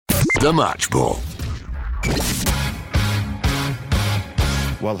The Match Ball.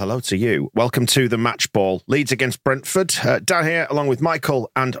 Well, hello to you. Welcome to the Match Ball. Leeds against Brentford. Dan here, along with Michael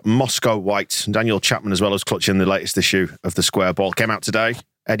and Moscow White. Daniel Chapman, as well as clutching the latest issue of the Square Ball. Came out today.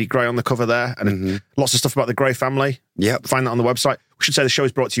 Eddie Gray on the cover there. And lots of stuff about the Gray family. Yep. Find that on the website. We should say the show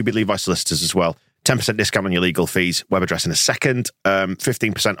is brought to you by Levi Solicitors as well. 10% discount on your legal fees. Web address in a second.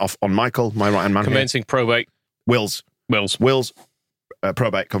 15% off on Michael, my right-hand man. Conveyancing, probate. Wills.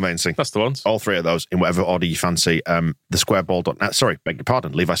 Probate, conveyancing. That's the ones. All three of those in whatever order you fancy. Thesquareball.net. Sorry, beg your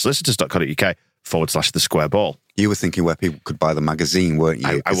pardon. LeviSolicitors.co.uk/The Square Ball. You were thinking where people could buy the magazine, weren't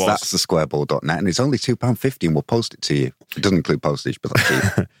you? I was. That's thesquareball.net, and it's only £2.50, and we'll post it to you. It doesn't include postage, but that's cheap.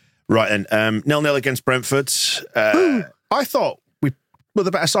 Right, and 0-0 against Brentford. I thought we were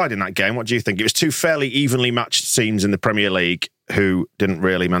the better side in that game. What do you think? It was two fairly evenly matched teams in the Premier League who didn't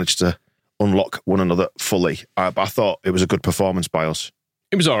really manage to unlock one another fully. But I thought it was a good performance by us.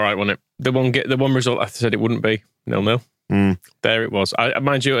 It was all right, wasn't it? The one result I said it wouldn't be 0-0. There it was.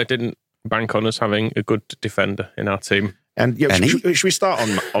 Mind you, I didn't bank on us having a good defender in our team. And yeah, should we start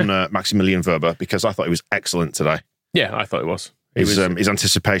on Maximilian Werber, because I thought he was excellent today. Yeah, I thought it was. His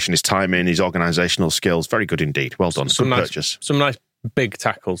anticipation, his timing, his organisational skills, very good indeed. Well done. Good purchase. Some nice big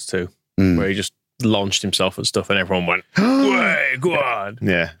tackles too, where he just launched himself at stuff and everyone went, "Way, go on!"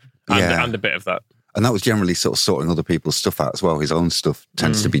 Yeah. And a bit of that. And that was generally sort of sorting other people's stuff out as well. His own stuff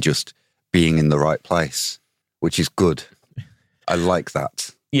tends to be just being in the right place, which is good. I like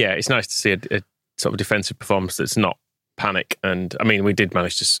that. Yeah, it's nice to see a sort of defensive performance that's not panic. And I mean, we did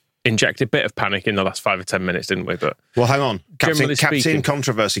manage to inject a bit of panic in the last 5 or 10 minutes, didn't we? But well, hang on. Captain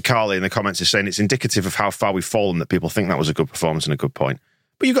Controversy, Carly in the comments is saying it's indicative of how far we've fallen that people think that was a good performance and a good point.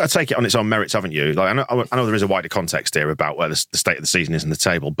 But you've got to take it on its own merits, haven't you? Like I know there is a wider context here about where the state of the season is in the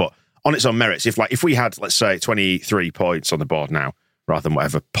table, but on its own merits, if we had, let's say, 23 points on the board now, rather than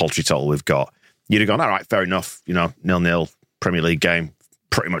whatever paltry total we've got, you'd have gone, all right, fair enough, 0-0 Premier League game,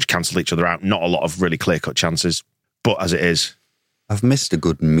 pretty much cancelled each other out, not a lot of really clear-cut chances, but as it is. I've missed a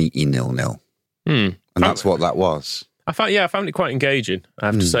good meaty 0-0. And that's what that was. I found it quite engaging, I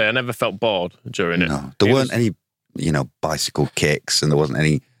have to say. I never felt bored during it. No, there weren't any, bicycle kicks, and there wasn't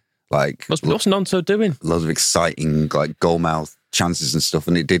any, What's Nonto doing? Loads of exciting, goal-mouth chances and stuff,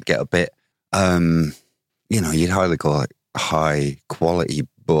 and it did get a bit, you'd hardly call it high quality,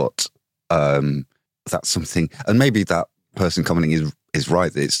 but that's something, and maybe that person commenting is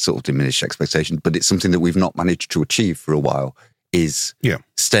right, that it's sort of diminished expectation, but it's something that we've not managed to achieve for a while, is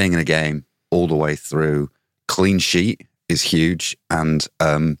staying in a game all the way through. Clean sheet is huge, and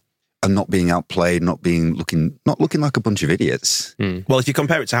not being outplayed, not looking like a bunch of idiots. Well, if you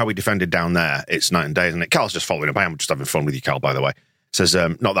compare it to how we defended down there, it's night and day, isn't it? Carl's just following up. I am just having fun with you, Carl, by the way. Says,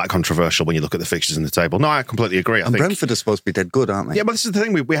 not that controversial when you look at the fixtures in the table. No, I completely agree. I think Brentford are supposed to be dead good, aren't they? Yeah, but this is the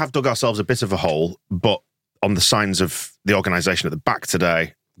thing. We have dug ourselves a bit of a hole, but on the signs of the organisation at the back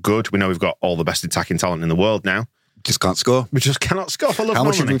today, good. We know we've got all the best attacking talent in the world now. Just can't score. We just cannot score. How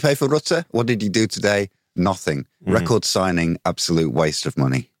much did we pay for Rutter? What did he do today? Nothing. Record signing, absolute waste of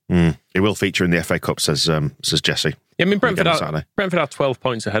money. It will feature in the FA Cup, says Jesse. Yeah, I mean, Brentford are 12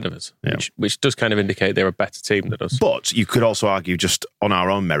 points ahead of us, which does kind of indicate they're a better team than us. But you could also argue, just on our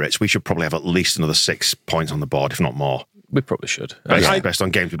own merits, we should probably have at least another 6 points on the board, if not more. We probably should. Based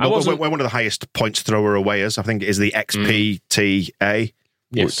on games. We're one of the highest points thrower awayers. I think it is the XPTA.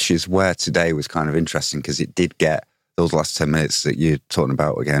 Yes. Which is where today was kind of interesting, because it did get those last 10 minutes that you're talking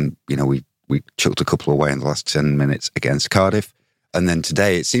about again. We chucked a couple away in the last 10 minutes against Cardiff. And then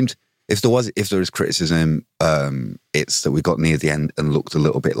today, it seemed, if there is criticism, it's that we got near the end and looked a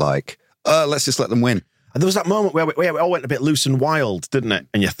little bit like, let's just let them win. And there was that moment where we all went a bit loose and wild, didn't it?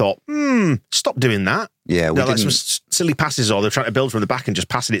 And you thought, stop doing that. Yeah, like some silly passes, or they're trying to build from the back and just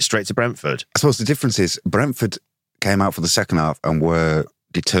passing it straight to Brentford. I suppose the difference is Brentford came out for the second half and were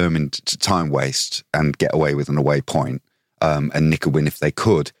determined to time waste and get away with an away point and nick a win if they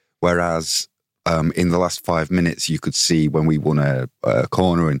could. Whereas in the last 5 minutes, you could see when we won a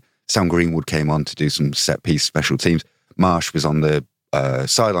corner and Sam Greenwood came on to do some set-piece special teams. Marsh was on the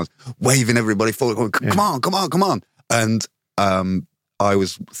sidelines, waving everybody forward, going, come on. And I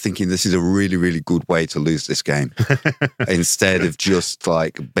was thinking this is a really, really good way to lose this game. Instead of just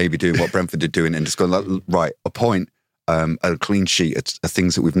maybe doing what Brentford are doing and just going, right, a point, a clean sheet are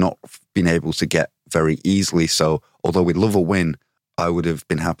things that we've not been able to get very easily. So although we'd love a win, I would have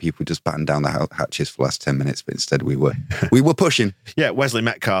been happy if we just battened down the hatches for the last 10 minutes, but instead we were pushing. Yeah, Wesley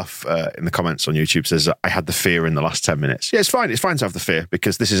Metcalf in the comments on YouTube says, I had the fear in the last 10 minutes. Yeah, it's fine. It's fine to have the fear,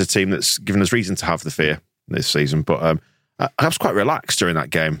 because this is a team that's given us reason to have the fear this season. But I was quite relaxed during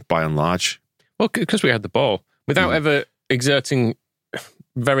that game, by and large. Well, because we had the ball, without ever exerting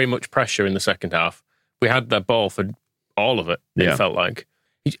very much pressure in the second half. We had that ball for all of it. It felt like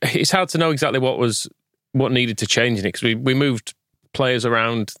it's hard to know exactly what needed to change in it, because we moved players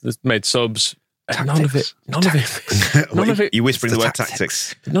around, made subs. None of it. You whispering the word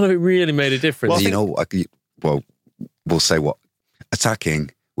tactics. None of it really made a difference. We'll say what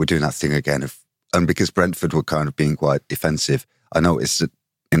attacking. We're doing that thing again, and because Brentford were kind of being quite defensive, I noticed that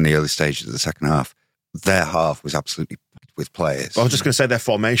in the early stages of the second half, their half was absolutely with players. I was just going to say their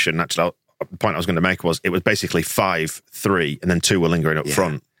formation. Actually, the point I was going to make was it was basically 5-3, and then 2 were lingering up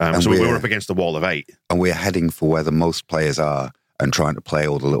front. So we were up against the wall of 8, and we're heading for where the most players are, and trying to play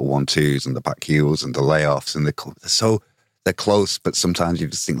all the little 1-2s and the back heels and the layoffs, and they're close, but sometimes you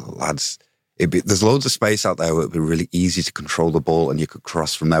just think, lads, there's loads of space out there where it'd be really easy to control the ball and you could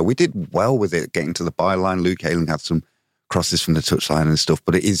cross from there. We did well with it, getting to the byline. Luke Ayling had some crosses from the touchline and stuff,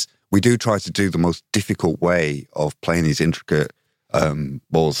 but we do try to do the most difficult way of playing these intricate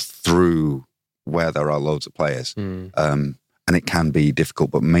balls through where there are loads of players. And it can be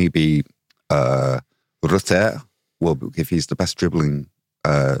difficult, but maybe Rutter, if he's the best dribbling,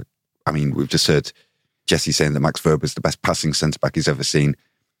 we've just heard Jesse saying that Max Verber's the best passing centre-back he's ever seen.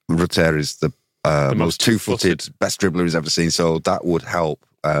 Rutter is the most two-footed best dribbler he's ever seen, so that would help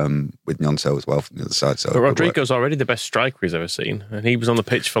with Gnonto as well from the other side. So, but Rodrigo's already the best striker he's ever seen, and he was on the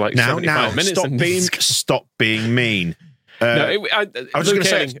pitch for 75 minutes. Stop being mean. I was just going to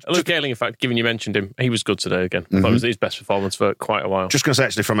say, Luke Ayling, in fact, given you mentioned him, he was good today again. That was his best performance for quite a while. Just going to say,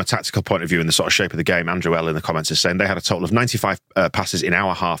 actually, from a tactical point of view and the sort of shape of the game, Andrew L in the comments is saying they had a total of 95 passes in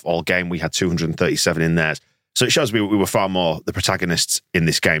our half all game. We had 237 in theirs. So it shows we were far more the protagonists in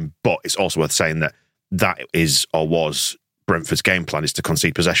this game, but it's also worth saying that is or was Brentford's game plan, is to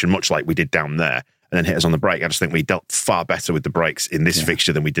concede possession, much like we did down there, and then hit us on the break. I just think we dealt far better with the breaks in this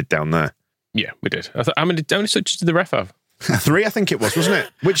fixture than we did down there. Yeah, we did. How many touches did the ref have? 3, I think it was, wasn't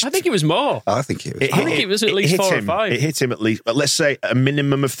it? I think it was more. I think it was. I think it was at least 4 or 5. It hit him at least, let's say a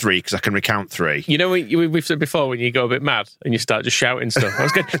minimum of 3, because I can recount 3. You know, we've said before, when you go a bit mad and you start just shouting stuff. I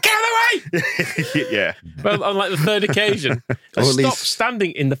was going, get out of the way! Yeah. Well, on like the third occasion, stop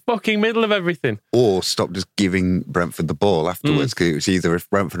standing in the fucking middle of everything. Or stop just giving Brentford the ball afterwards. Because it was either, if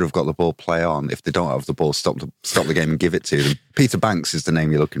Brentford have got the ball, play on. If they don't have the ball, stop the game and give it to them. Peter Banks is the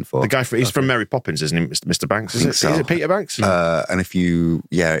name you're looking for. The guy, he's from Mary Poppins, isn't he, Mr. Banks? Is it Peter Banks? And if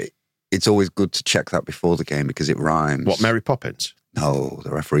it's always good to check that before the game because it rhymes. What, Mary Poppins? No,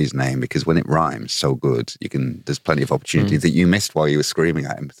 the referee's name, because when it rhymes so good, there's plenty of opportunity that you missed while you were screaming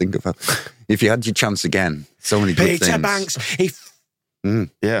at him. Think of if you had your chance again. So many good things. Peter Banks.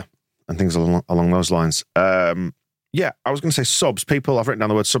 Yeah, and things along those lines. I was going to say subs. People, I've written down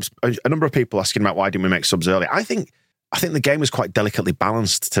the word subs. A number of people asking about why didn't we make subs early. I think the game was quite delicately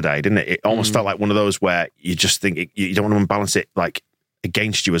balanced today, didn't it? It almost felt like one of those where you just think you don't want to unbalance it like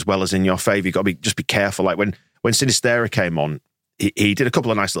against you as well as in your favour. You've got to just be careful. Like when Sinistera came on, he did a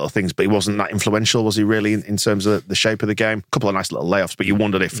couple of nice little things, but he wasn't that influential, was he really, in terms of the shape of the game? A couple of nice little layoffs, but you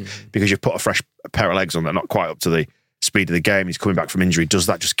wondered if, because you've put a fresh pair of legs on that, not quite up to the speed of the game, he's coming back from injury, does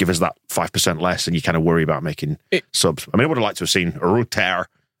that just give us that 5% less, and you kind of worry about making subs? I mean, I would have liked to have seen Rutter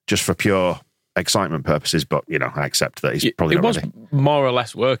just for pure excitement purposes, but, I accept that he's probably not ready. It was more or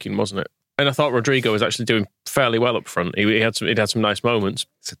less working, wasn't it? And I thought Rodrigo was actually doing fairly well up front. He had some nice moments.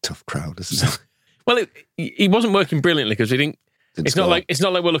 It's a tough crowd, isn't it? Well, he wasn't working brilliantly because we didn't. It's not like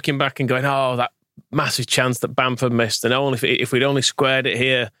we're looking back and going, oh, that massive chance that Bamford missed, and only if we'd only squared it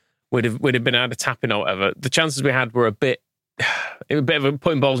here, we'd have been able to tap in or whatever. The chances we had were a bit of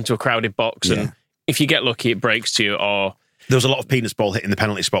putting balls into a crowded box, and if you get lucky, it breaks to you. Or there was a lot of penis ball hitting the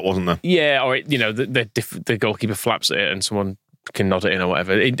penalty spot, wasn't there? Yeah, or the goalkeeper flaps at it and someone can nod it in or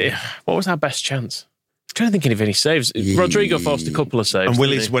whatever. What was our best chance? I'm trying to think of any saves. Rodrigo forced a couple of saves. And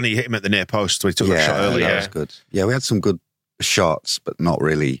Willis, when he hit him at the near post, so he took that shot earlier. That was good. Yeah, we had some good shots, but not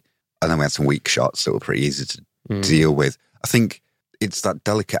really. And then we had some weak shots that were pretty easy to deal with. I think it's that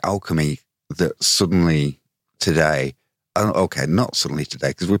delicate alchemy that suddenly today, not suddenly today,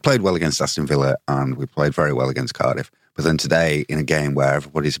 because we played well against Aston Villa and we played very well against Cardiff. But then today, in a game where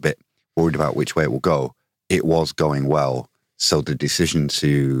everybody's a bit worried about which way it will go, it was going well. So the decision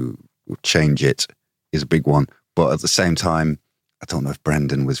to change it is a big one. But at the same time, I don't know if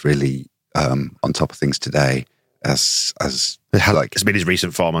Brendan was really on top of things today. As it's been his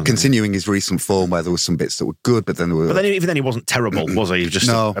recent form, continuing his recent form, where there were some bits that were good, but then even then he wasn't terrible, was he? He was just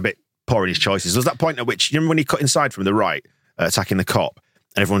a bit poor in his choices. There was that point at which, you remember when he cut inside from the right, attacking the Kop,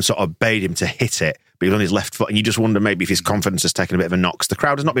 and everyone sort of bade him to hit it, but he was on his left foot, and you just wonder maybe if his confidence has taken a bit of a knock. The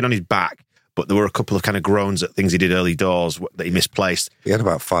crowd has not been on his back, but there were a couple of kind of groans at things he did early doors that he misplaced. He had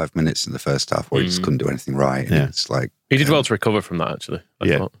about 5 minutes in the first half where he just couldn't do anything right. And it's like he did well to recover from that, actually.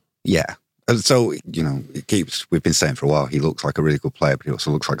 I thought. Yeah. And so, we've been saying for a while, he looks like a really good player, but he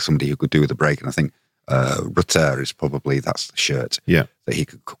also looks like somebody who could do with a break. And I think Rutter is probably, that's the shirt that he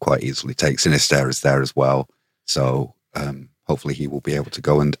could quite easily take. Sinister is there as well. So hopefully he will be able to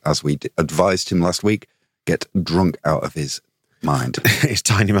go and, as we advised him last week, get drunk out of his mind. His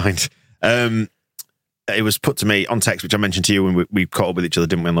tiny mind. It was put to me on text, which I mentioned to you when we caught up with each other,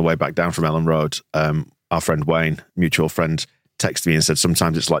 didn't we, on the way back down from Ellen Road. Our friend Wayne, mutual friend, texted me and said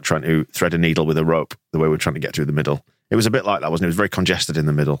sometimes it's like trying to thread a needle with a rope, the way we're trying to get through the middle. It was a bit like that, wasn't it? It was very congested in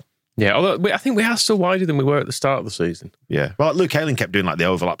the middle. Yeah, although I think we are still wider than we were at the start of the season. Yeah. Well, Luke Ayling kept doing like the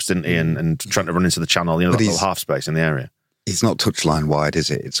overlaps, didn't he? And trying to run into the channel, that little half space in the area. He's not touchline wide,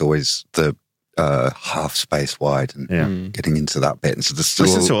 is it? It's always the half space wide and getting into that bit. And so there's still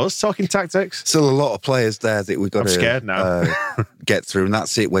listen to us talking tactics. Still a lot of players there that we've got scared now. Get through. And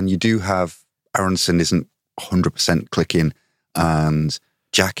that's it. When you do have Aronson isn't 100% clicking, and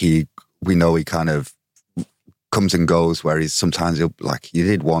Jackie, we know he kind of comes and goes, where sometimes he'll, like, he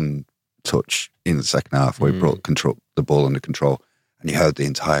did one touch in the second half where he brought the ball under control, and you heard the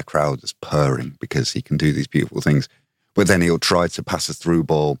entire crowd just purring because he can do these beautiful things. But then he'll try to pass a through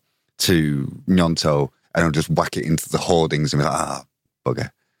ball to Gnonto and he'll just whack it into the hoardings and be like,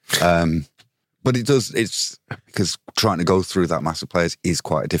 bugger. But it's because trying to go through that mass of players is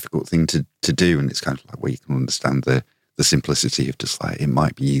quite a difficult thing to do, and it's kind of like where you can understand the simplicity of just like, it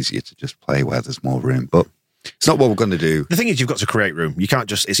might be easier to just play where there's more room, but it's not what we're going to do. The thing is, you've got to create room. You can't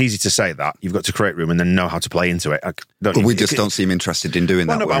just, it's easy to say that. You've got to create room and then know how to play into it. But we just don't seem interested in doing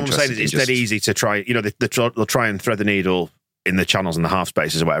that. No, but I'm saying it's dead easy to try, they'll try and thread the needle in the channels and the half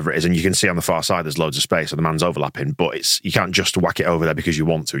spaces or whatever it is, and you can see on the far side there's loads of space and the man's overlapping, but you can't just whack it over there because you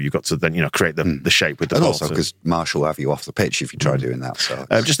want to. You've got to then create the shape with the ball. And also because Marshall will have you off the pitch if you try doing that. So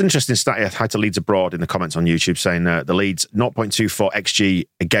just an interesting stat here. Hi to Leeds Abroad in the comments on YouTube saying the Leeds 0.24 XG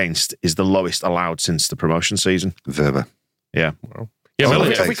against is the lowest allowed since the promotion season. Verba. Yeah. Well, yeah,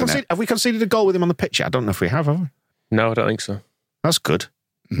 have we conceded a goal with him on the pitch yet? I don't know if we have we? No, I don't think so. That's good.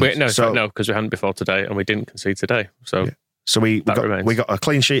 Wait, no, because we hadn't before today and we didn't concede today. So So we got a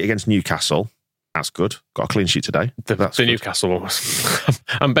clean sheet against Newcastle. That's good. Got a clean sheet today. The Newcastle one was.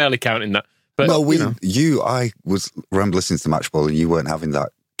 I'm barely counting that. But I remember listening to the match ball and you weren't having that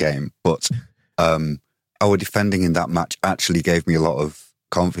game, but our defending in that match actually gave me a lot of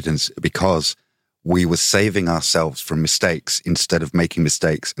confidence because we were saving ourselves from mistakes instead of making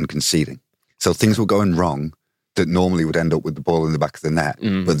mistakes and conceding. So things were going wrong that normally would end up with the ball in the back of the net,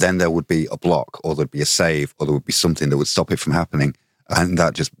 but then there would be a block or there'd be a save or there would be something that would stop it from happening. And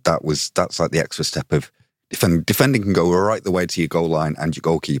that's like the extra step of defending. Defending can go right the way to your goal line and your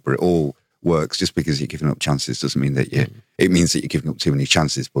goalkeeper. It all works. Just because you're giving up chances doesn't mean that it means that you're giving up too many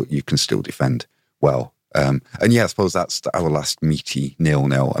chances, but you can still defend well. And I suppose that's our last meaty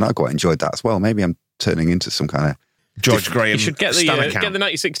 0-0. And I quite enjoyed that as well. Maybe I'm turning into some kind of George Graham. You should get the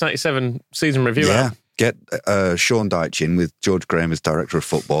 96-97 season review out. Get Sean Dyche in with George Graham as director of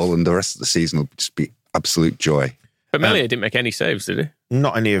football, and the rest of the season will just be absolute joy. But Melia didn't make any saves, did he?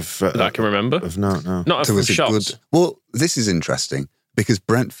 Not any of that I can remember. No. Not of shots. Well, this is interesting because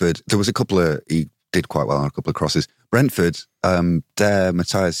Brentford, he did quite well on a couple of crosses. Brentford,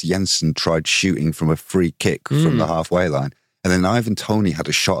 Matthias Jensen tried shooting from a free kick from the halfway line, and then Ivan Toney had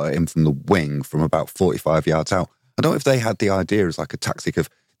a shot at him from the wing from about 45 yards out. I don't know if they had the idea as like a tactic of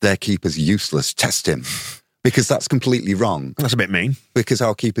their keeper's useless, test him. Because that's completely wrong. That's a bit mean. Because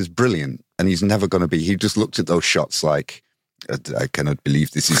our keeper's brilliant and he's never going to be. He just looked at those shots like, I cannot believe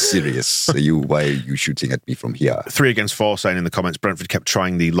this is serious. Why are you shooting at me from here? 3-4 saying in the comments, Brentford kept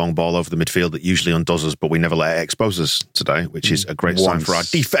trying the long ball over the midfield that usually undoes us, but we never let it expose us today, which is a great sign for our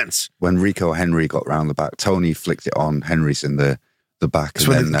defence. When Rico Henry got round the back, Tony flicked it on, Henry's in the back.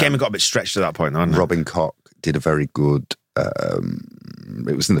 So the game got a bit stretched at that point, though, Robin Koch did a very good...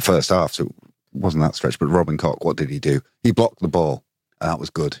 it was in the first half, so it wasn't that stretch. But Robin Koch, what did he do? He blocked the ball, and that was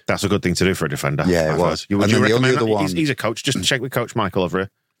good. That's a good thing to do for a defender. Yeah, it was. Would you recommend that? He's a coach. Just check with Coach Michael over here.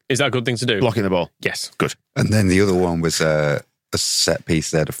 Is that a good thing to do? Blocking the ball? Yes. Good. And then the other one was a set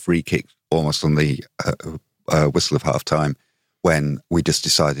piece there, a free kick almost on the whistle of half time, when we just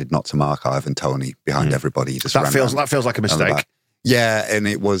decided not to mark Ivan Toney behind everybody. That feels like a mistake. Yeah, and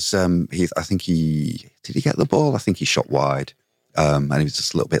it was, did he get the ball? I think he shot wide. And he was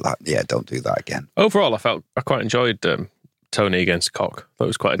just a little bit like, don't do that again. Overall, I quite enjoyed Tony against Koch. Thought it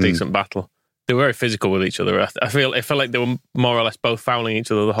was quite a decent battle. They were very physical with each other. It felt like they were more or less both fouling each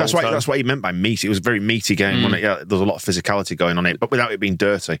other the whole time. That's what he meant by meaty. It was a very meaty game, wasn't it? Yeah, there was a lot of physicality going on it, but without it being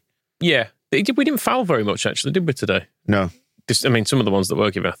dirty. Yeah. We didn't foul very much, actually, did we, today? No. Some of the ones that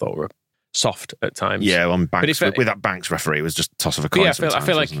were given I thought were soft at times. Yeah, on Banks, with that Banks referee, it was just toss of a coin. Yeah, I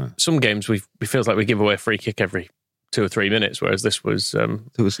feel like some games it feels like we give away a free kick every 2 or 3 minutes, whereas this was. There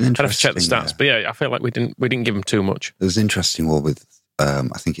was an interesting. I'd have to check the stats, but yeah, I feel like we didn't give them too much. There was an interesting one with I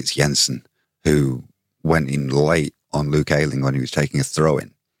think it's Jensen who went in late on Luke Ayling when he was taking a throw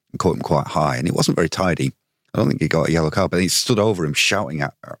in and caught him quite high, and it wasn't very tidy. I don't think he got a yellow card, but he stood over him shouting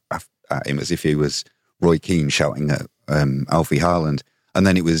at him as if he was Roy Keane shouting at Alfie Haaland. And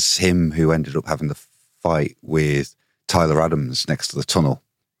then it was him who ended up having the fight with Tyler Adams next to the tunnel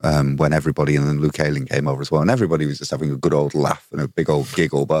when everybody, and then Luke Ayling came over as well. And everybody was just having a good old laugh and a big old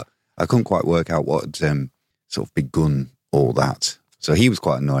giggle, but I couldn't quite work out what had sort of begun all that. So he was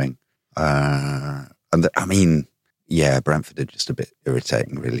quite annoying. Brentford are just a bit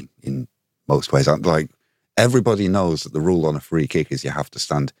irritating, really, in most ways. Like, everybody knows that the rule on a free kick is you have to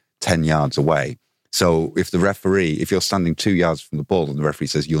stand 10 yards away. So if you're standing 2 yards from the ball and the referee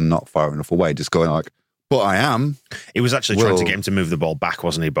says you're not far enough away, just going like, but I am. He was actually trying to get him to move the ball back,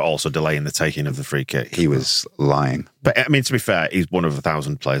 wasn't he? But also delaying the taking of the free kick. He was lying. But I mean, to be fair, he's one of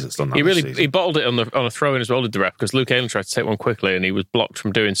 1,000 players that's done that. He bottled it on a throw in as well, did the rep, because Luke Ayling tried to take one quickly and he was blocked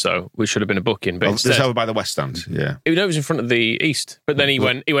from doing so, which should have been a booking. But instead, over by the West Stand, yeah. He was in front of the East, but then he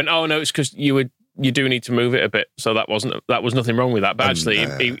went, oh no, it's because you do need to move it a bit, so that was nothing wrong with that. But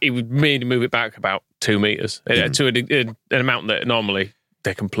actually, he would merely move it back about 2 meters to an amount that normally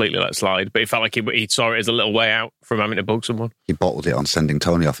they completely let slide. But it felt like he saw it as a little way out from having to bug someone. He bottled it on sending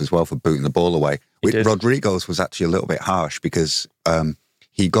Tony off as well for booting the ball away. Rodrigo's was actually a little bit harsh because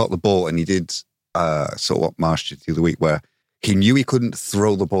he got the ball and he did sort of what Marsh did the other week, where he knew he couldn't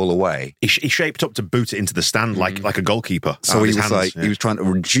throw the ball away. He shaped up to boot it into the stand like a goalkeeper. So he was he was trying to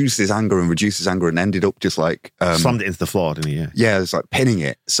reduce his anger and ended up just like slammed it into the floor, didn't he? Yeah, it was like pinning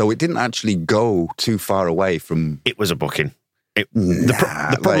it. So it didn't actually go too far away from. It was a booking.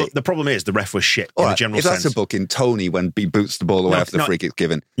 The problem is the ref was shit in the general sense. If that's a booking, Tony, when he boots the ball away after the free kick's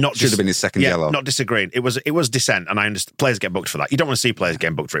given, should have been his second yellow. Not disagreeing. It was dissent, and I understand players get booked for that. You don't want to see players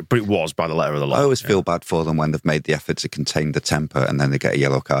getting booked for it, but it was by the letter of the law. I always feel bad for them when they've made the effort to contain the temper and then they get a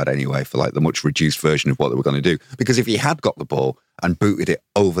yellow card anyway for like the much reduced version of what they were going to do. Because if he had got the ball and booted it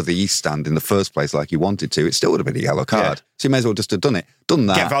over the East Stand in the first place like he wanted to, it still would have been a yellow card. Yeah. So he may as well just have done that.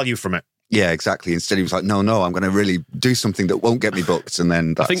 Get value from it. Yeah, exactly. Instead, he was like, no, I'm going to really do something that won't get me booked. And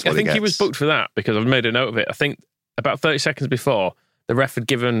then I think he was booked for that because I've made a note of it. I think about 30 seconds before, the ref had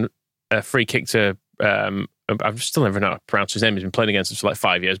given a free kick to, I've still never know how to pronounce his name. He's been playing against us for like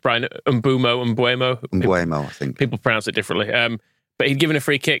 5 years. Brian Mbuemo. I think. People pronounce it differently. But he'd given a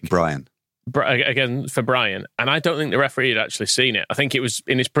free kick. Again, for Brian. And I don't think the referee had actually seen it. I think it was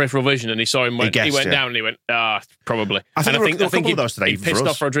in his peripheral vision and he saw him he went down and he went, probably. I think he pissed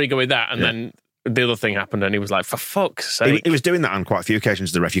off Rodrigo with that and then the other thing happened and he was like, for fuck's sake. He was doing that on quite a few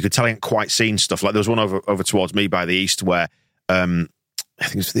occasions, the ref. You could tell he hadn't quite seen stuff. Like there was one over towards me by the East where I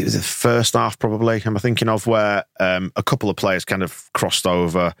think it was the first half probably, I'm thinking of, where a couple of players kind of crossed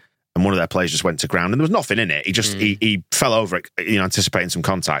over and one of their players just went to ground and there was nothing in it. He just he fell over it, anticipating some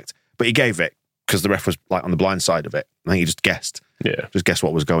contact. But he gave it because the ref was like on the blind side of it. I think he just guessed. Yeah. Just guessed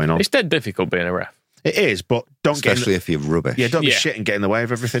what was going on. It's dead difficult being a ref. It is, but especially if you're rubbish. Yeah, don't be shit and get in the way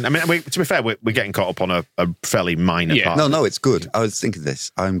of everything. I mean, to be fair, we're getting caught up on a fairly minor part. No, it's good. I was thinking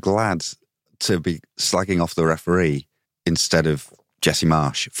this. I'm glad to be slagging off the referee instead of Jesse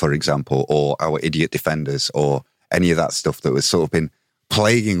Marsh, for example, or our idiot defenders, or any of that stuff that was sort of been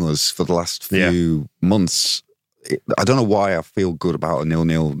plaguing us for the last few months. I don't know why I feel good about a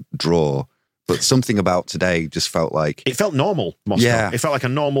 0-0 draw, but something about today just felt like... It felt normal, It felt like a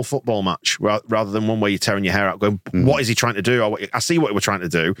normal football match rather than one where you're tearing your hair out going, what is he trying to do? I see what we're trying to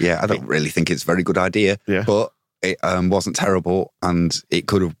do. Yeah, I don't really think it's a very good idea, but it wasn't terrible and we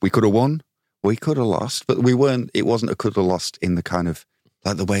could have won. We could have lost, but we weren't. It wasn't a could have lost in the kind of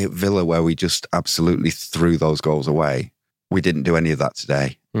like the way at Villa where we just absolutely threw those goals away. We didn't do any of that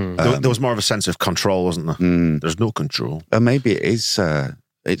today. There was more of a sense of control, wasn't there? There's no control. Maybe it is.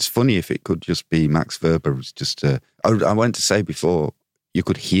 It's funny if it could just be Max Verber. Was just. I went to say before you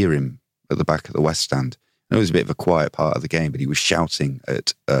could hear him at the back of the West Stand. It was a bit of a quiet part of the game, but he was shouting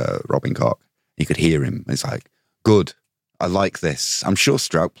at Robin Koch. You could hear him. It's like, good. I like this. I'm sure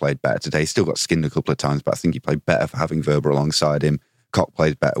Strout played better today. He still got skinned a couple of times, but I think he played better for having Verber alongside him. Koch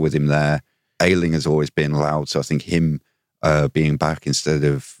played better with him there. Ayling has always been loud, so I think him being back instead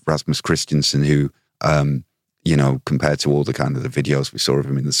of Rasmus Christensen, who, compared to all the kind of the videos we saw of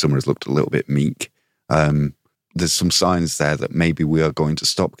him in the summer, has looked a little bit meek. There's some signs there that maybe we are going to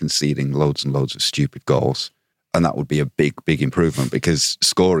stop conceding loads and loads of stupid goals. And that would be a big, big improvement because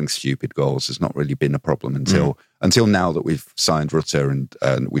scoring stupid goals has not really been a problem until now that we've signed Rutter and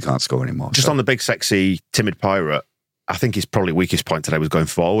we can't score anymore. Just on the big, sexy, timid pirate, I think his probably weakest point today was going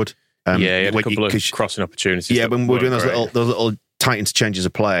forward. He had a couple of crossing opportunities. Yeah, when we're doing those little tight interchanges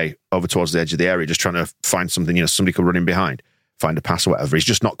of play over towards the edge of the area, just trying to find something, somebody could run in behind, find a pass or whatever. He's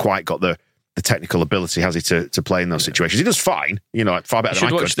just not quite got the technical ability, has he, to play in those situations. He does fine, far better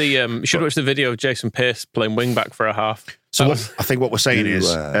than I could. You should watch the video of Jason Pearce playing wing back for a half. So I think what we're saying is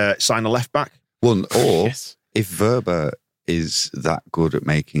sign a left back. Well, or if Wöber is that good at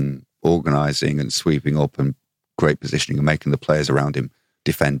organising and sweeping up and great positioning and making the players around him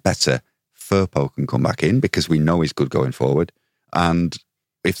defend better, Firpo can come back in because we know he's good going forward. And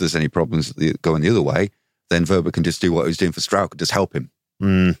if there's any problems going the other way, then Wöber can just do what he was doing for Strauch and just help him.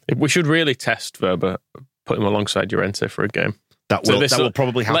 We should really test Wöber, put him alongside Llorente for a game. That will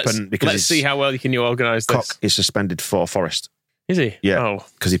probably happen because let's see how well you organise this. Cock is suspended for Forest. Is he? Yeah,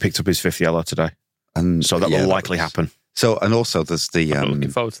 because he picked up his 5th yellow today, and so that will likely happen. So, and also there's the. I'm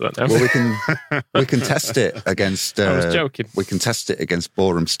looking forward to that now. Well, we can test it against. I was joking. We can test it against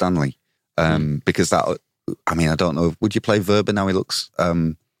Boreham Stanley, because that. I mean, I don't know. Would you play Wöber now? He looks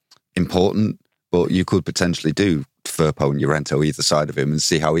important, but you could potentially do Firpo and Llorente either side of him and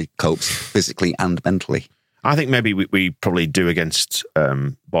see how he copes physically and mentally. I think maybe we probably do against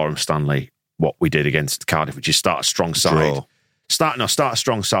Boreham Stanley what we did against Cardiff, which is start a strong side. Start a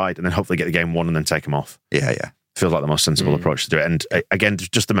strong side and then hopefully get the game won and then take them off. Yeah. Feels like the most sensible approach to do it. And again,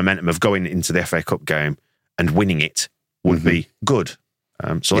 just the momentum of going into the FA Cup game and winning it would be good.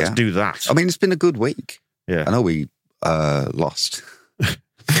 So let's do that. I mean, it's been a good week. Yeah. I know we lost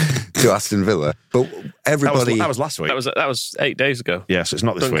to Aston Villa, but everybody... That was last week. That was 8 days ago. Yeah, so it's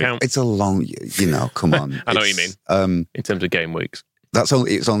not this week. Count. It's a long... come on. I know what you mean. In terms of game weeks.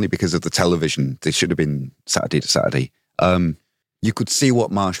 It's only because of the television. They should have been Saturday to Saturday. You could see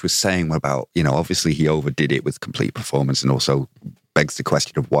what Marsh was saying about, obviously he overdid it with complete performance and also begs the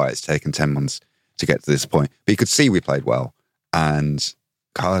question of why it's taken 10 months to get to this point. But you could see we played well. And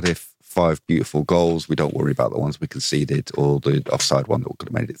Cardiff, 5 beautiful goals. We don't worry about the ones we conceded or the offside one that could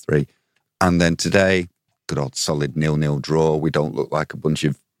have made it 3. And then today, good old solid 0-0 draw. We don't look like a bunch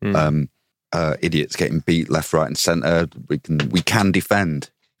of idiots getting beat left, right and centre. We can defend.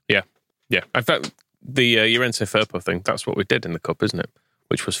 Yeah. In fact, the Llorente Firpo thing, that's what we did in the Cup, isn't it?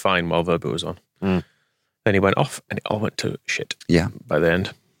 Which was fine while Wöber was on. Then he went off and it all went to shit by the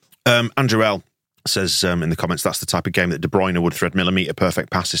end. Andrew L. says in the comments, that's the type of game that De Bruyne would thread millimetre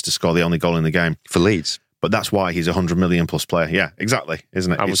perfect passes to score the only goal in the game. For Leeds. But that's why he's a 100 million plus player. Yeah, exactly,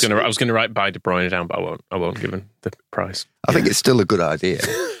 isn't it? I was going to write buy De Bruyne down, but I won't give him the price. I think it's still a good idea.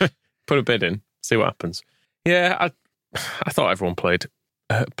 Put a bid in, see what happens. Yeah, I thought everyone played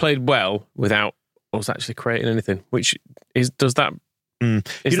well without us actually creating anything. Which is that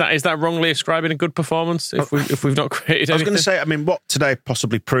wrongly ascribing a good performance if we've not created anything? I was going to say, I mean, what today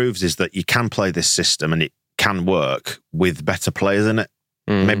possibly proves is that you can play this system and it can work with better players in it.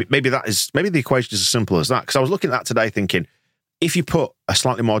 Maybe the equation is as simple as that. Because I was looking at that today thinking, if you put a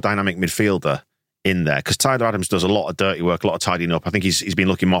slightly more dynamic midfielder in there, because Tyler Adams does a lot of dirty work, a lot of tidying up. I think he's been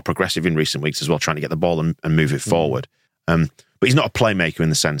looking more progressive in recent weeks as well, trying to get the ball and move it forward. But he's not a playmaker in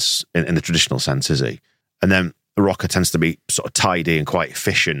the traditional sense, is he? And then Rocker tends to be sort of tidy and quite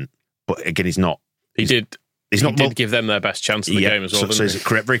efficient, but again, he's not. He did give them their best chance in the game as well. So he's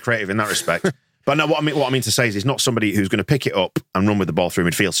very creative in that respect. But no, what I mean to say is he's not somebody who's going to pick it up and run with the ball through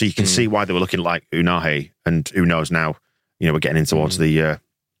midfield. So you can see why they were looking like Unahi, and who knows now, we're getting in towards the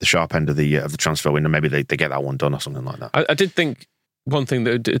sharp end of the transfer window. Maybe they get that one done or something like that. I did think one thing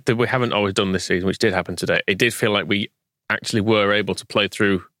that we haven't always done this season, which did happen today, it did feel like we actually were able to play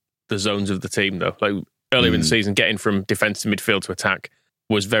through the zones of the team, though. Like earlier in the season, getting from defence to midfield to attack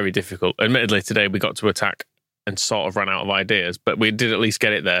was very difficult. Admittedly, today we got to attack and sort of ran out of ideas, but we did at least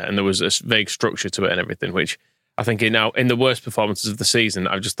get it there, and there was a vague structure to it and everything, which I think in the worst performances of the season,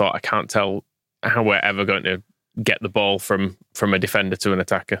 I've just thought I can't tell how we're ever going to get the ball from a defender to an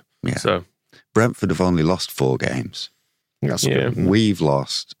attacker. Yeah. So Brentford have only lost 4 games. That's good. We've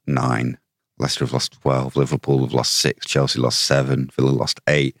lost 9. Leicester have lost 12. Liverpool have lost 6. Chelsea lost 7. Villa lost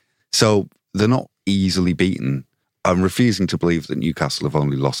 8. So they're not easily beaten. I'm refusing to believe that Newcastle have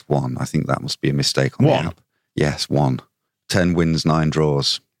only lost 1. I think that must be a mistake on the app. Yes, 1. 10 wins, 9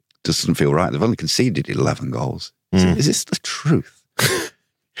 draws. Doesn't feel right. They've only conceded 11 goals. Is this the truth?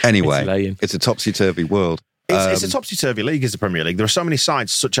 Anyway, it's a topsy-turvy world. It's a topsy-turvy league, is the Premier League. There are so many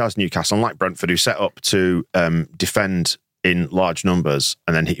sides, such as Newcastle, like Brentford, who set up to defend in large numbers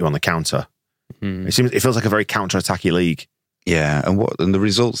and then hit you on the counter. It feels like a very counter-attacky league. Yeah, and the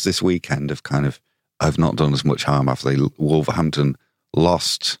results this weekend have kind of have not done as much harm after Wolverhampton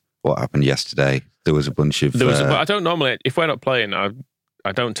lost. What happened yesterday? There was a bunch of... I don't normally, if we're not playing,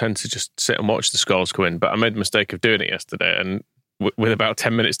 I don't tend to just sit and watch the scores come in, but I made the mistake of doing it yesterday, and with about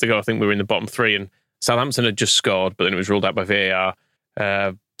 10 minutes to go, I think we were in the bottom three, and Southampton had just scored, but then it was ruled out by VAR.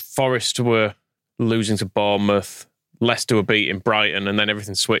 Forest were losing to Bournemouth, Leicester were beating Brighton, and then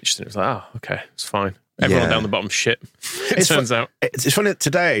everything switched, and it was like, oh, okay, it's fine. Everyone down the bottom shit, it turns out. It's funny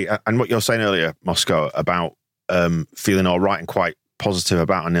today, and what you're saying earlier, Moscow, about feeling all right and quite positive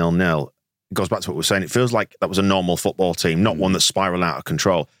about a 0-0, it goes back to what we were saying. It feels like that was a normal football team, not one that's spiraled out of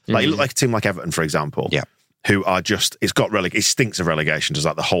control. Like, it looked like a team like Everton, for example, who are just, it stinks of relegation, does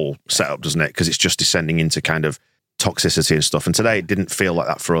that the whole setup, doesn't it? Because it's just descending into kind of toxicity and stuff. And today it didn't feel like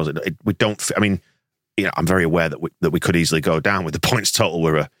that for us. We don't, I mean, you know, I'm very aware that we could easily go down with the points total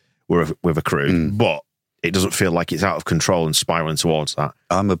we've accrued, but it doesn't feel like it's out of control and spiraling towards that.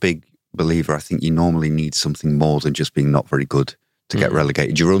 I'm a big believer. I think you normally need something more than just being not very good to get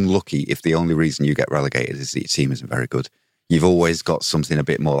relegated. You're unlucky if the only reason you get relegated is that your team isn't very good. You've always got something a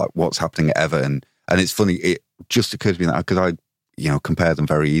bit more like what's happening at Everton. And it's funny, it just occurred to me that because I compare them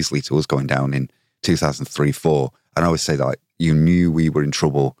very easily to us going down in 2003-04. And I always say that, like, you knew we were in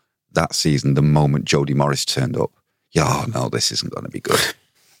trouble that season the moment Jody Morris turned up. Yeah, no, this isn't going to be good.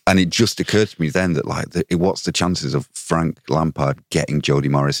 And it just occurred to me then that, like, what's the chances of Frank Lampard getting Jody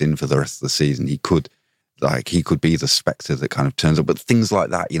Morris in for the rest of the season? He could be the spectre that kind of turns up. But things like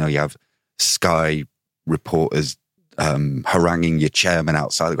that, you know, you have Sky reporters haranguing your chairman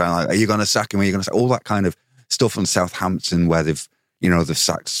outside the ground, like, are you going to sack him? Are you going to sack? All that kind of stuff on Southampton where they've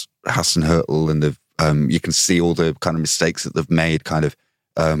sacked Hassan Hurtle, and you can see all the kind of mistakes that they've made kind of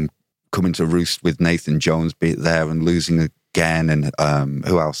coming to roost with Nathan Jones be there and losing again. And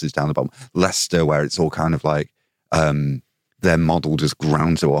who else is down the bottom? Leicester, where it's all kind of like their model just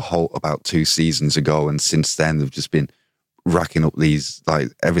ground to a halt about 2 seasons ago. And since then, they've just been racking up these, like,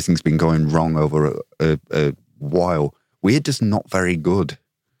 everything's been going wrong over a while. We're just not very good.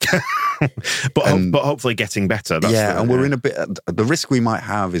 but hopefully getting better. And we're in a bit. The risk we might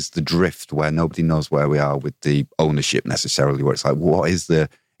have is the drift where nobody knows where we are with the ownership necessarily. Where it's like,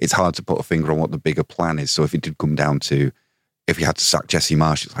 it's hard to put a finger on what the bigger plan is. So if it did come down to, if you had to sack Jesse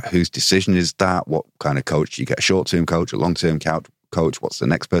Marsch, it's like, whose decision is that? What kind of coach? Do you get a short-term coach, a long-term coach? What's the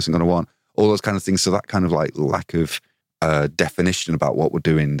next person going to want? All those kind of things. So that kind of like lack of definition about what we're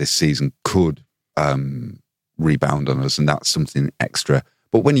doing this season could rebound on us, and that's something extra.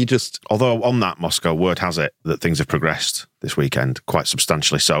 But when you although on that, Moscow, word has it that things have progressed this weekend quite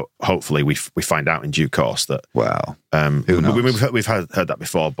substantially. So hopefully we find out in due course that. Well, who knows? We've heard that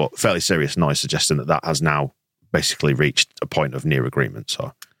before, but fairly serious noise suggesting that has now basically reached a point of near agreement.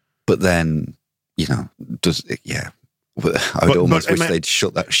 So, but then I would almost wish they'd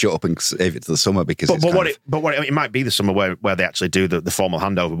shut up and save it to the summer because. It might be the summer where they actually do the formal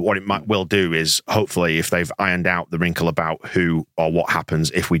handover. But what it will do is hopefully if they've ironed out the wrinkle about who or what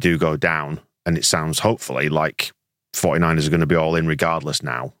happens if we do go down, and it sounds hopefully like 49ers are going to be all in regardless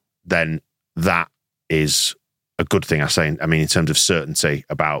now, then that is a good thing. I mean, in terms of certainty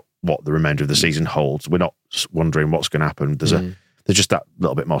about what the remainder of the season holds, we're not wondering what's going to happen. There's just that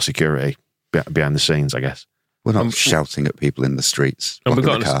little bit more security behind the scenes, I guess. We're not shouting at people in the streets. And we've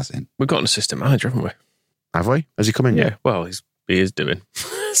got an assistant manager, haven't we? Have we? Has he come in yet? Well, he is doing.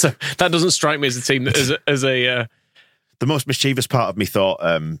 So that doesn't strike me as a team that as a. The most mischievous part of me thought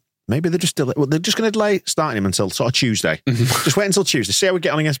maybe they're just going to delay starting him until sort of Tuesday. Just wait until Tuesday. See how we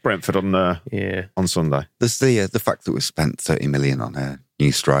get on against Brentford on Sunday. There's the fact that we've spent 30 million on a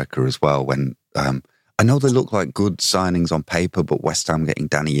new striker as well. When I know they look like good signings on paper, but West Ham getting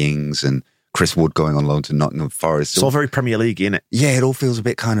Danny Ings and Chris Wood going on loan to Nottingham Forest. It's all very Premier League, isn't it? Yeah, it all feels a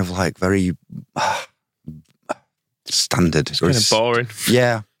bit kind of like very standard. It's kind of boring.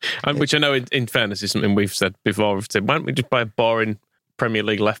 Yeah. Which I know, in fairness, is something we've said before. We've said, why don't we just buy a boring Premier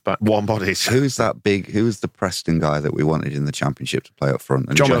League left back? Warm bodies. Who's the Preston guy that we wanted in the Championship to play up front?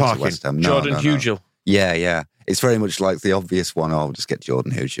 And John Parkin. West Ham? Jordan Hugel. Yeah. It's very much like the obvious one. I'll just get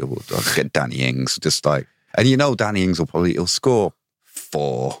Jordan Hugel. I'll just get Danny Ings. Just like, and Danny Ings he'll score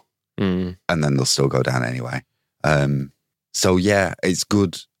 4. And then they'll still go down anyway. So yeah, it's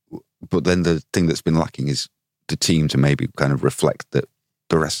good. But then the thing that's been lacking is the team to maybe kind of reflect that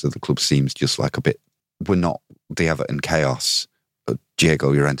the rest of the club seems just like a bit. We're not the Everton chaos, but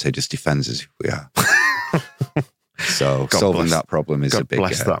Diego Llorente just defends as if we are. So solving that problem is a big. God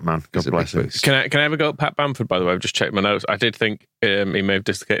bless that man. God bless him. Can I ever go at Pat Bamford? By the way, I've just checked my notes. I did think he may have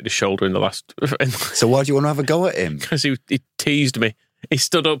dislocated his shoulder in the last. So why do you want to have a go at him? Because he teased me. He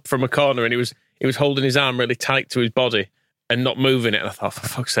stood up from a corner and he was holding his arm really tight to his body, and not moving it. And I thought, for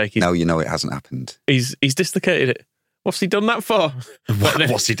fuck's sake, now you know it hasn't happened. He's dislocated it. What's he done that for?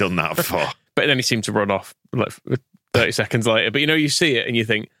 What's he done that for? But then he seemed to run off like 30 seconds later. But you see it and you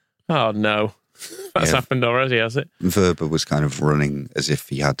think, oh no, that's happened already, has it? Verba was kind of running as if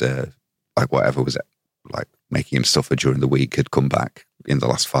he had whatever was making him suffer during the week had come back in the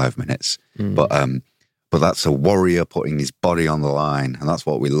last 5 minutes. But that's a warrior putting his body on the line, and that's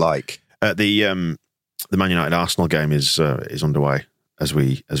what we like. The Man United Arsenal game is underway as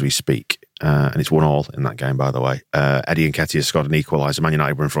we speak, and it's 1-1 in that game. By the way, Eddie Nketiah has scored an equaliser. Man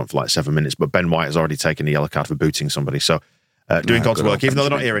United were in front for like 7 minutes, but Ben White has already taken the yellow card for booting somebody. So doing God's work, even though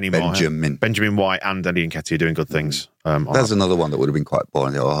they're not here anymore. Benjamin White and Eddie Nketiah doing good things. There's another one that would have been quite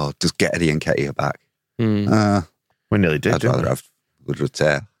boring. Oh, just get Eddie Nketiah back. We nearly did. I'd rather have Woodrow.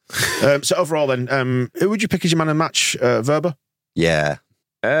 So overall, then, who would you pick as your man of the match, Verba? Yeah.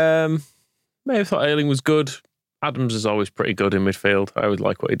 Maybe I thought Ayling was good. Adams is always pretty good in midfield. I always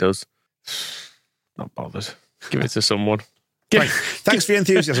like what he does. Not bothered. Give it to someone. Thanks for your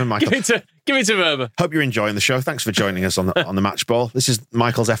enthusiasm, Michael. Give it to Verba. Hope you're enjoying the show. Thanks for joining us on the match ball. This is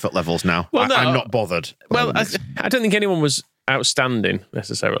Michael's effort levels now. Well, I'm not bothered. Well, I don't think anyone was outstanding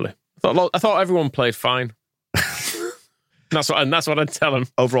necessarily. I thought everyone played fine. That's what I'd tell them.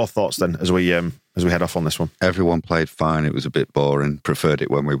 Overall thoughts then, as we head off on this one. Everyone played fine. It was a bit boring. Preferred it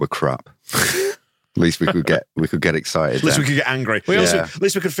when we were crap. At least we could get excited. At least we could get angry. At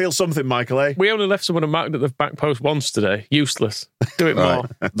least we could feel something, Michael. Eh? We only left someone marked at the back post once today. Useless. Do it more.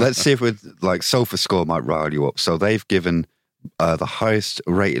 Let's see if Sofa Score might rile you up. So they've given the highest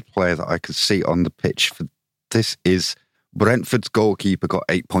rated player that I could see on the pitch for this is Brentford's goalkeeper got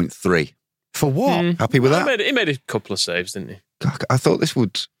 8.3. For what? Happy with that? He made a couple of saves, didn't he? God, I thought this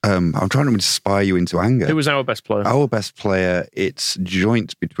would... I'm trying to inspire you into anger. Who was our best player? Our best player, it's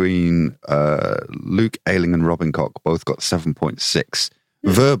joint between Luke Ayling and Robin Koch. Both got 7.6.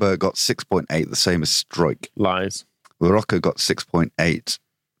 Verba got 6.8, the same as Struijk. Lies. LaRocca got 6.8.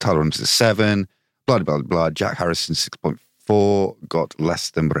 Tyler Hunter 7. Blah, blah, blah. Jack Harrison 6.4. Got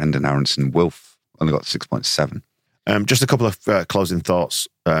less than Brendan Aronson. Wilf only got 6.7. Just a couple of closing thoughts.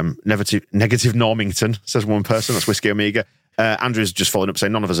 Negative Normington, says one person. That's Whiskey Omega. Andrew's just following up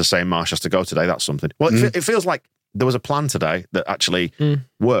saying none of us are saying Marsh has to go today. That's something. Well, it feels like there was a plan today that actually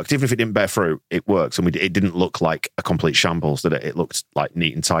worked. Even if it didn't bear fruit, it worked. And it didn't look like a complete shambles, that it looked like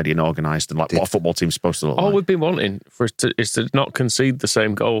neat and tidy and organised and like what a football team's supposed to look like. All we've been wanting is to not concede the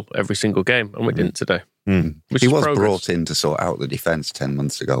same goal every single game, and we didn't today. He was brought in to sort out the defence 10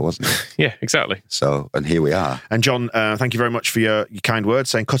 months ago, wasn't he? Yeah, exactly. So, and here we are. And John, thank you very much for your kind words,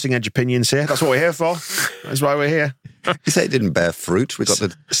 saying cutting edge opinions here. That's what we're here for. That's why we're here. You say it didn't bear fruit. We got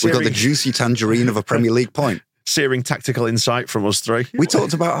the juicy tangerine of a Premier League point. Searing tactical insight from us three. We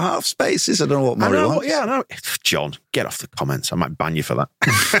talked about half spaces. I don't know what Murray wants. Yeah, I know. John, get off the comments. I might ban you for that.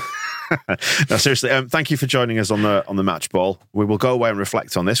 No, seriously. Thank you for joining us on the match ball. We will go away and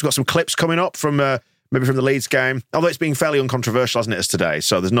reflect on this. We've got some clips coming up from maybe from the Leeds game. Although it's being fairly uncontroversial, hasn't it, as today?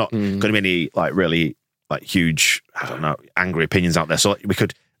 So there's not going to be any really huge, I don't know, angry opinions out there. So we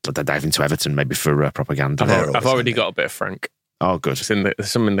could dive into Everton maybe for propaganda. I've already got a bit of Frank. Oh, good. There's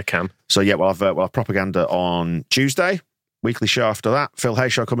some in the can. So yeah, we'll have propaganda on Tuesday. Weekly show after that. Phil Hay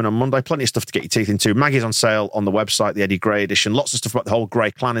show coming on Monday. Plenty of stuff to get your teeth into. Maggie's on sale on the website, the Eddie Gray edition. Lots of stuff about the whole Gray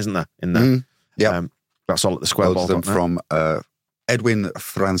clan, isn't there? In there. Yeah. That's all at the Square Ball. Them from Edwin,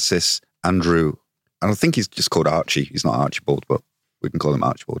 Francis, Andrew, and I think he's just called Archie. He's not Archibald, but we can call him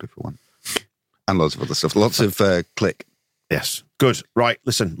Archibald if we want. And loads of other stuff. Lots of click. Yes. Good. Right.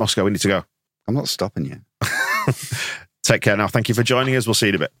 Listen, Moscow, we need to go. I'm not stopping you. Take care now. Thank you for joining us. We'll see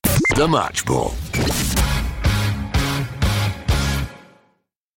you in a bit. The Match Ball.